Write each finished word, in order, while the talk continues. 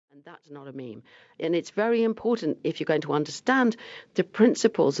And that's not a meme. And it's very important, if you're going to understand the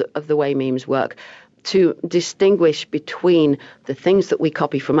principles of the way memes work, to distinguish between the things that we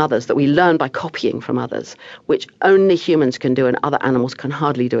copy from others, that we learn by copying from others, which only humans can do and other animals can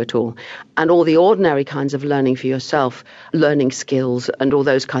hardly do at all, and all the ordinary kinds of learning for yourself, learning skills and all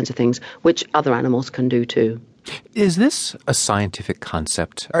those kinds of things, which other animals can do too. Is this a scientific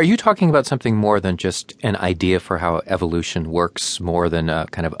concept? Are you talking about something more than just an idea for how evolution works, more than a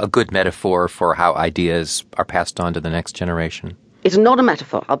kind of a good metaphor for how ideas are passed on to the next generation? It's not a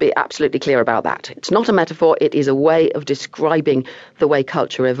metaphor. I'll be absolutely clear about that. It's not a metaphor. It is a way of describing the way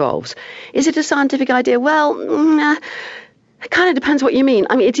culture evolves. Is it a scientific idea? Well, it kind of depends what you mean.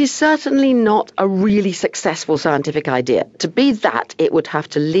 I mean, it is certainly not a really successful scientific idea. To be that, it would have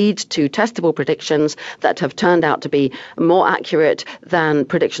to lead to testable predictions that have turned out to be more accurate than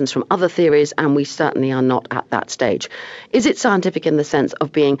predictions from other theories, and we certainly are not at that stage. Is it scientific in the sense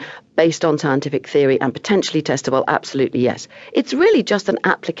of being based on scientific theory and potentially testable? Absolutely, yes. It's really just an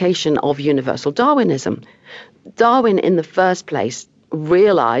application of universal Darwinism. Darwin, in the first place,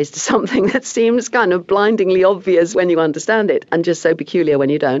 realized something that seems kind of blindingly obvious when you understand it and just so peculiar when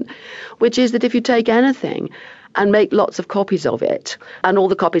you don't, which is that if you take anything and make lots of copies of it, and all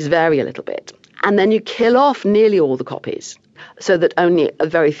the copies vary a little bit, and then you kill off nearly all the copies so that only a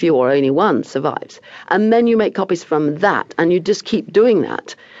very few or only one survives, and then you make copies from that, and you just keep doing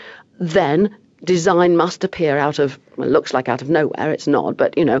that, then design must appear out of, well, it looks like out of nowhere, it's not,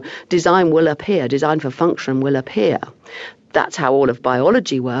 but, design will appear, design for function will appear. That's how all of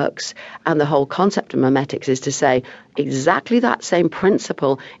biology works, and the whole concept of memetics is to say exactly that same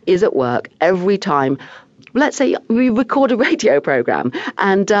principle is at work every time. Let's say we record a radio program,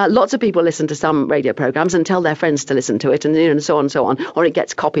 and lots of people listen to some radio programs and tell their friends to listen to it, and so on and so on, or it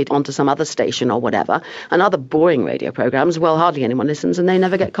gets copied onto some other station or whatever. And other boring radio programs, well, hardly anyone listens, and they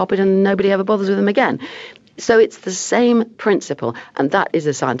never get copied, and nobody ever bothers with them again. So it's the same principle, and that is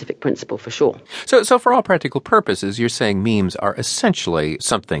a scientific principle for sure. So for all practical purposes, you're saying memes are essentially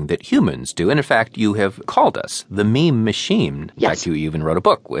something that humans do. And in fact, you have called us the meme machine. In fact, you even wrote a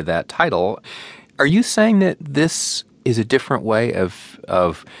book with that title. Are you saying that this is a different way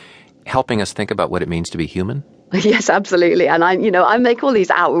of helping us think about what it means to be human? Yes, absolutely. And I make all these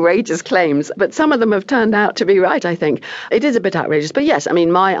outrageous claims, but some of them have turned out to be right, I think. It is a bit outrageous. But yes,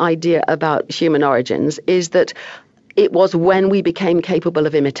 my idea about human origins is that it was when we became capable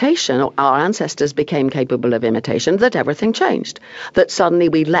of imitation, or our ancestors became capable of imitation, that everything changed. That suddenly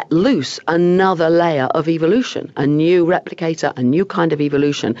we let loose another layer of evolution, a new replicator, a new kind of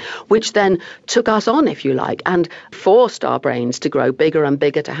evolution, which then took us on, if you like, and forced our brains to grow bigger and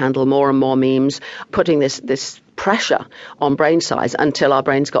bigger to handle more and more memes, putting this pressure on brain size until our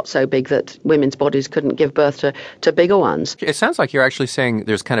brains got so big that women's bodies couldn't give birth to bigger ones. It sounds like you're actually saying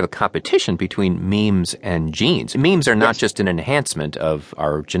there's kind of a competition between memes and genes. Memes are not just an enhancement of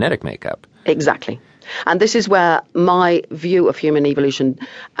our genetic makeup. Exactly. And this is where my view of human evolution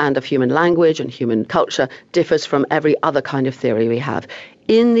and of human language and human culture differs from every other kind of theory we have.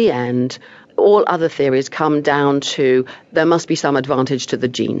 In the end, all other theories come down to there must be some advantage to the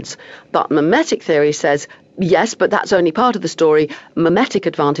genes. But mimetic theory says, yes, but that's only part of the story. Mimetic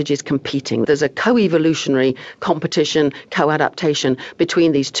advantage is competing. There's a co-evolutionary competition, co-adaptation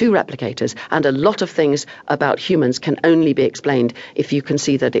between these two replicators, and a lot of things about humans can only be explained if you can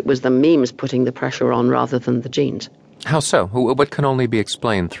see that it was the memes putting the pressure on rather than the genes. How so? What can only be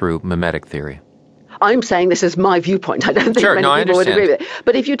explained through mimetic theory? I'm saying this is my viewpoint. I don't think many people would agree with it.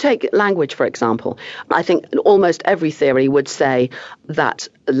 But if you take language, for example, I think almost every theory would say that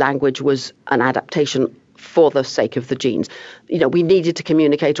language was an adaptation for the sake of the genes. We needed to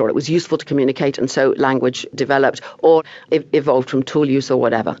communicate, or it was useful to communicate, and so language developed or evolved from tool use or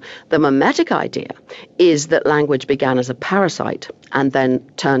whatever. The mimetic idea is that language began as a parasite and then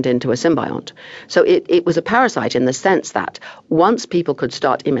turned into a symbiont. So it was a parasite in the sense that once people could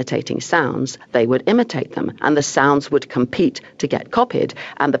start imitating sounds, they would imitate them, and the sounds would compete to get copied,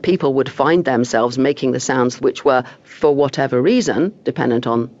 and the people would find themselves making the sounds which were, for whatever reason, dependent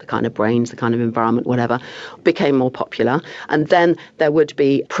on the kind of brains, the kind of environment, whatever, became more popular. And then there would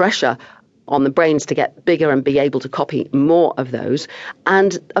be pressure on the brains to get bigger and be able to copy more of those.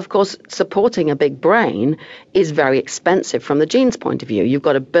 And of course, supporting a big brain is very expensive from the genes point of view. You've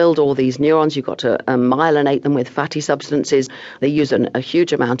got to build all these neurons, you've got to myelinate them with fatty substances. They use a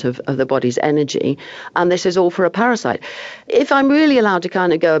huge amount of the body's energy. And this is all for a parasite. If I'm really allowed to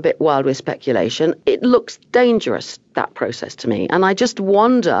kind of go a bit wild with speculation, it looks dangerous, that process, to me. And I just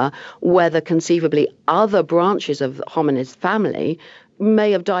wonder whether conceivably other branches of the hominid family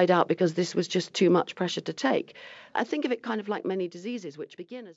may have died out because this was just too much pressure to take. I think of it kind of like many diseases which begin as